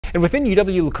And within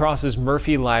UW-La Crosse's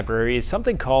Murphy Library is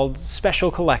something called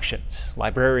Special Collections.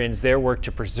 Librarians there work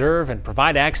to preserve and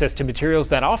provide access to materials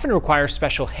that often require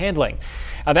special handling.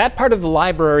 Now, that part of the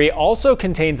library also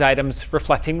contains items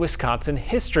reflecting Wisconsin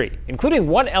history, including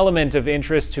one element of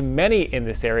interest to many in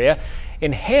this area,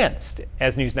 enhanced,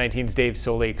 as News 19's Dave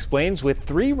Soley explains, with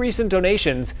 3 recent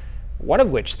donations, one of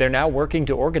which they're now working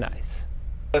to organize.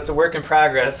 It's a work in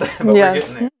progress, but we're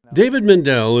getting there. David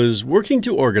Mindell is working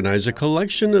to organize a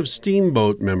collection of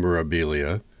steamboat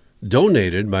memorabilia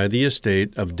donated by the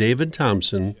estate of David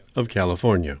Thompson of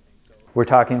California. We're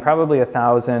talking probably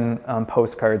 1,000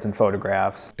 postcards and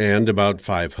photographs. And about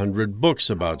 500 books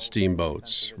about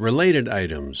steamboats, related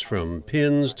items from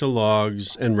pins to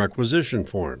logs and requisition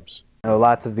forms.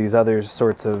 Lots of these other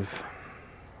sorts of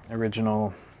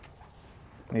original,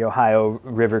 the Ohio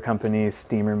River Company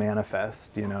steamer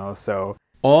manifest, so.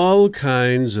 All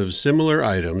kinds of similar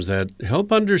items that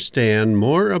help understand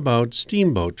more about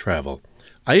steamboat travel.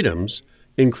 Items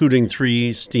including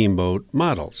 3 steamboat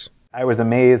models. I was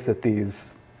amazed that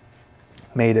these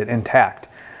made it intact.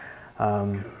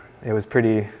 It was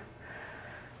pretty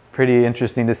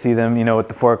interesting to see them, with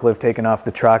the forklift taken off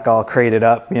the truck, all crated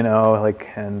up,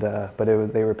 but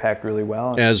they were packed really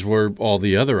well. As were all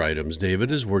the other items David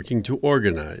is working to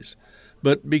organize.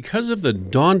 But because of the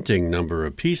daunting number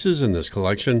of pieces in this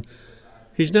collection,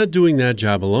 he's not doing that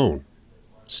job alone.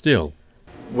 Still.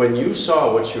 When you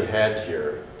saw what you had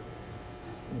here,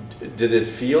 did it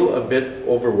feel a bit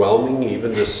overwhelming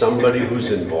even to somebody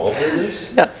who's involved in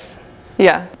this? Yes.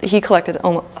 Yeah. He collected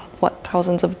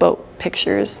thousands of boat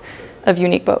pictures of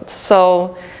unique boats.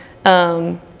 So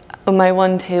my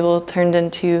one table turned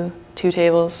into 2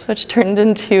 tables, which turned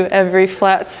into every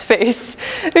flat space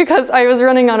because I was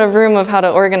running out of room of how to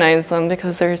organize them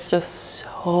because there's just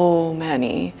so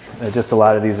many. Just a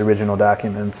lot of these original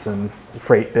documents and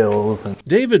freight bills.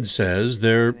 David says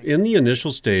they're in the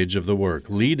initial stage of the work,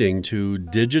 leading to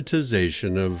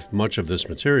digitization of much of this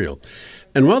material.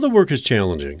 And while the work is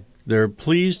challenging, they're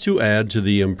pleased to add to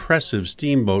the impressive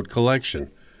steamboat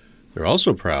collection. They're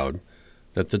also proud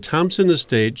that the Thompson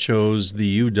estate chose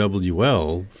the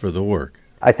UWL for the work.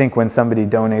 I think when somebody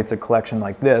donates a collection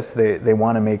like this, they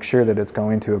want to make sure that it's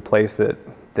going to a place that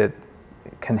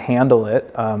can handle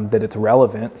it, that it's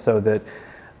relevant so that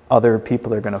other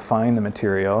people are going to find the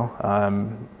material,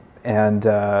 and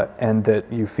that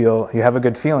you have a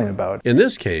good feeling about it. In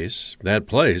this case, that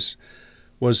place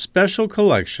was Special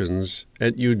Collections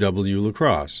at UW-La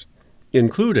Crosse,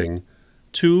 including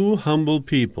 2 humble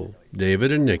people,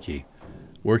 David and Nikki,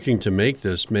 working to make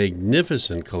this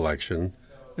magnificent collection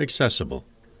accessible.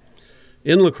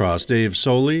 In La Crosse, Dave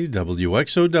Soley,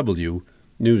 WXOW,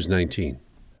 News 19.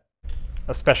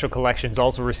 Special Collections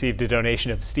also received a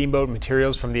donation of steamboat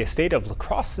materials from the estate of La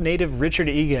Crosse native Richard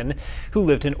Egan, who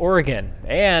lived in Oregon,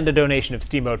 and a donation of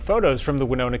steamboat photos from the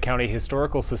Winona County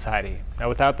Historical Society. Now,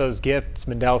 without those gifts,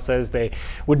 Mindell says they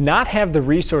would not have the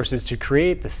resources to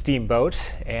create the steamboat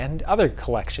and other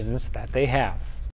collections that they have.